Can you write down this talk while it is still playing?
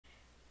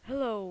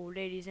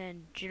ladies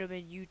and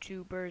gentlemen,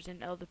 YouTubers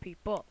and other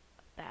people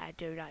that I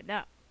do not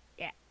know.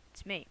 Yeah,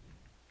 it's me.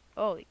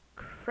 Holy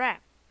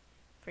crap.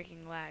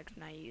 Freaking lags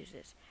when I use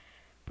this.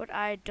 But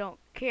I don't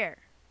care.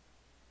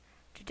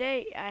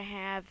 Today I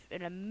have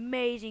an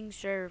amazing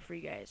server for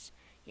you guys.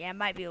 Yeah, it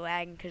might be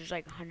lagging because there's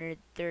like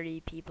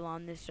 130 people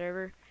on this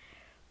server.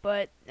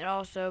 But it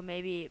also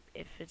maybe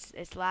if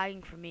it's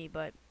lagging for me,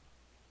 but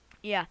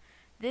yeah,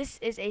 this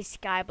is a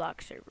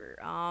Skyblock server.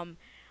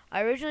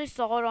 I originally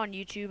saw it on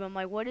YouTube. I'm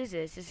like, what is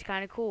this? This is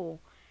kind of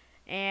cool.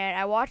 And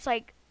I watched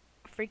like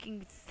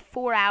freaking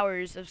 4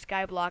 hours of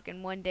Skyblock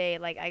in one day.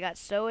 Like, I got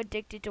so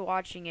addicted to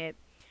watching it.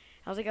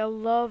 I was like, I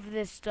love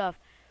this stuff.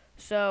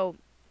 So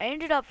I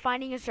ended up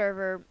finding a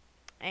server,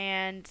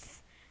 and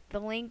the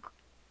link,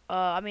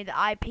 the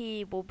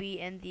IP will be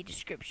in the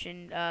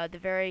description, the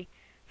very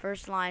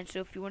first line. So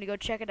if you want to go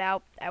check it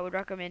out, I would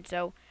recommend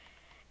so.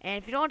 And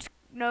if you don't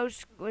know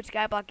what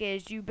Skyblock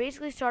is, you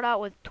basically start out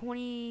with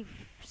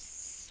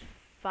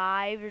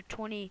 25 or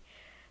 20,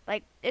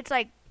 like, it's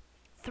like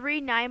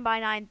 3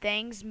 9x9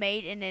 things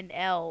made in an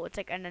L. It's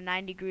like in a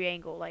 90-degree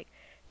angle, like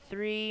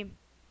 3,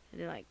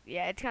 and then like,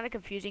 yeah, it's kind of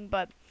confusing,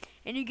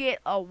 and you get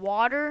a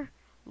water,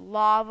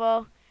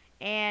 lava,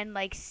 and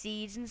like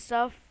seeds and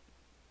stuff.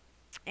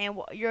 And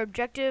your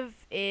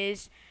objective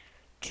is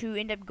to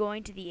end up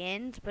going to the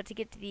end, but to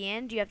get to the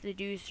end, you have to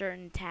do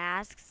certain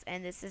tasks.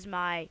 And this is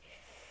my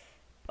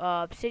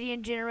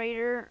obsidian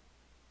generator,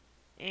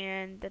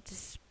 and that's a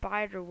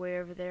spider way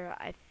over there,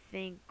 I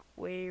think,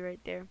 way right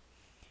there.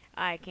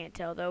 I can't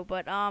tell though,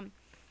 but as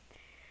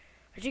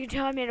you can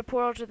tell, I made a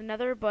portal to the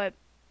nether. But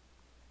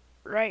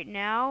right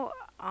now,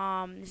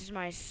 this is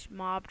my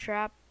mob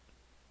trap.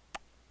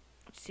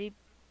 Let's see,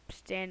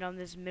 stand on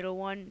this middle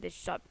one. They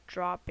start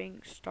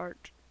dropping.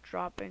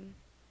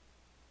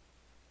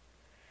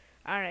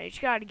 I don't know, you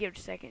just gotta give it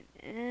a second.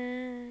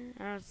 I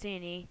don't see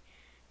any,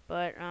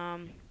 but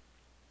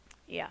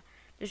yeah,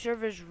 the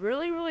server is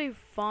really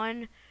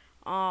fun.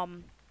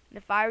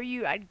 If I were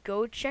you, I'd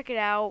go check it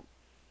out.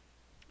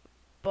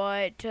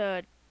 But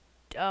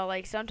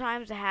like,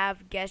 sometimes I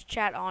have guest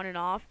chat on and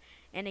off,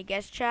 and a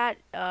guest chat,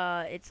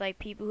 it's like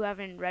people who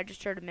haven't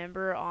registered a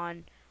member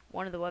on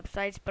one of the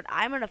websites. But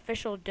I'm an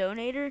official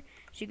donator,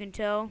 so you can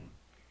tell.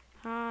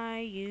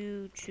 Hi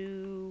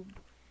YouTube,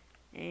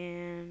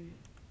 and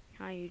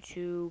hi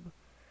YouTube.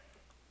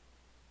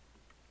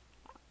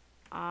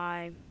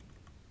 I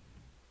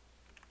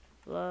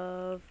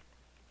love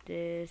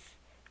this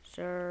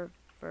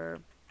server,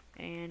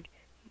 and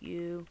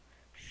you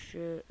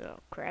should. Oh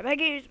crap! I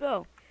can't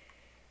spell.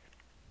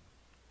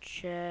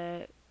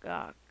 Check.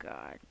 Oh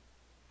god.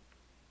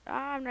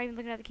 I'm not even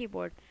looking at the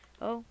keyboard.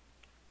 Oh,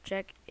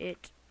 check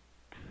it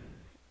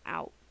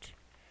out.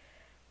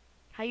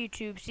 Hi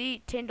YouTube.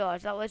 See,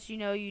 $10. That lets you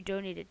know you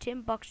donated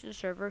 $10 to the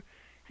server.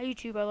 Hi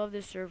YouTube. I love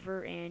this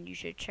server, and you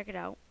should check it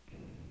out.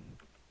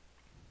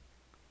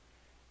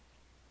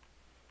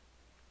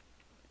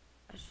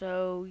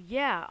 So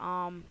yeah.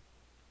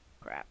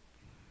 Crap.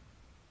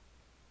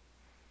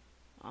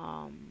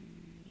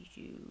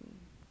 You.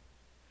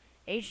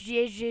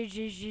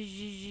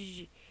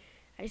 HG.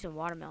 I need some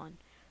watermelon.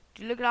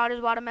 Dude, look at all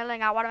this watermelon. I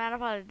got watermelon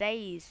for the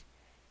days.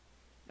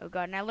 Oh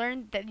god, and I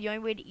learned that the only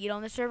way to eat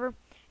on this server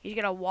is you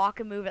gotta walk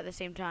and move at the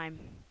same time.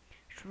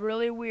 It's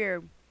really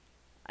weird.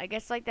 I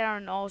guess like that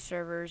on all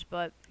servers,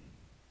 but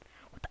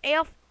what the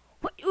F?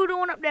 What you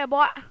doing up there,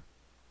 boy?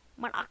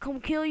 Man, I'll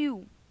come kill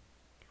you.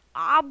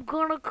 I'm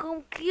gonna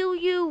come kill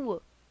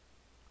you.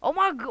 Oh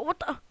my god, what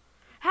the?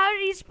 How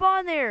did he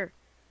spawn there?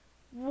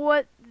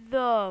 What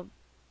the?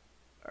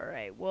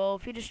 Alright, well,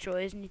 if he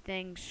destroys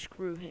anything,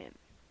 screw him.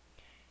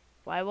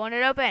 Why won't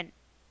it open?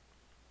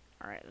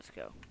 Alright, let's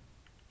go.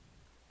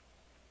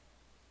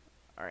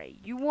 Alright,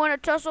 you want to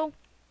tussle?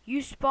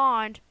 You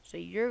spawned, so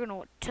you're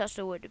gonna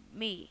tussle with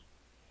me.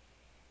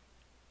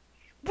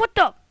 What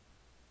the?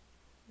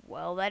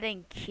 Well, that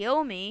didn't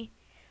kill me.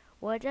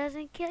 What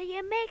doesn't kill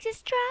you makes you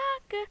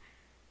stronger.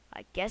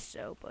 I guess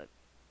so, but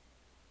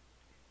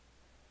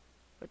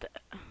what the?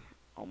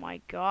 Oh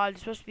my god,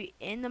 it's supposed to be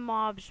in the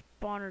mob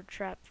spawner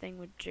trap thing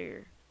with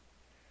Jigger.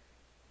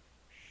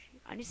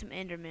 I need some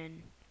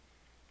Endermen.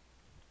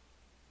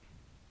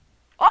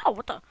 Oh,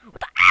 what the?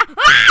 What the? Ah!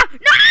 Ah!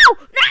 No!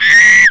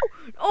 No!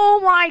 Oh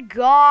my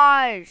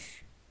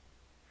gosh!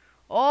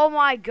 Oh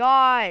my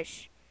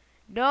gosh!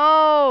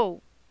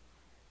 No!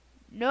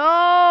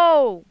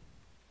 No!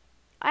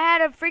 I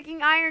had a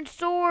freaking iron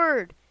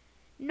sword!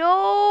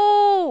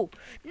 No!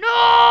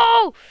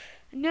 No!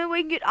 And the only way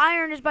you can get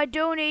iron is by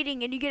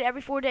donating, and you get it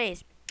every 4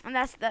 days. And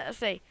that's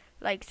say,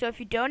 like, so if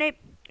you donate,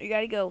 you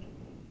gotta go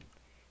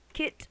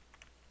kit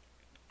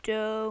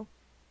donator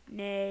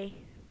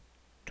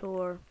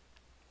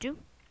do.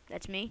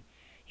 That's me.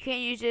 You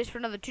can't use this for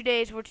another 2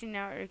 days, 14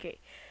 hours. Okay.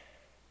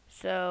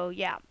 So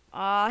yeah.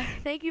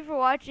 Thank you for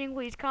watching.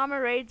 Please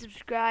comment, rate,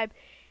 subscribe,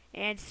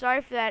 and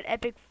sorry for that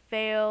epic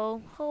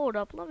fail. Hold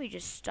up, let me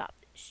just stop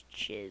this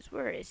chiz.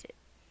 Where is it?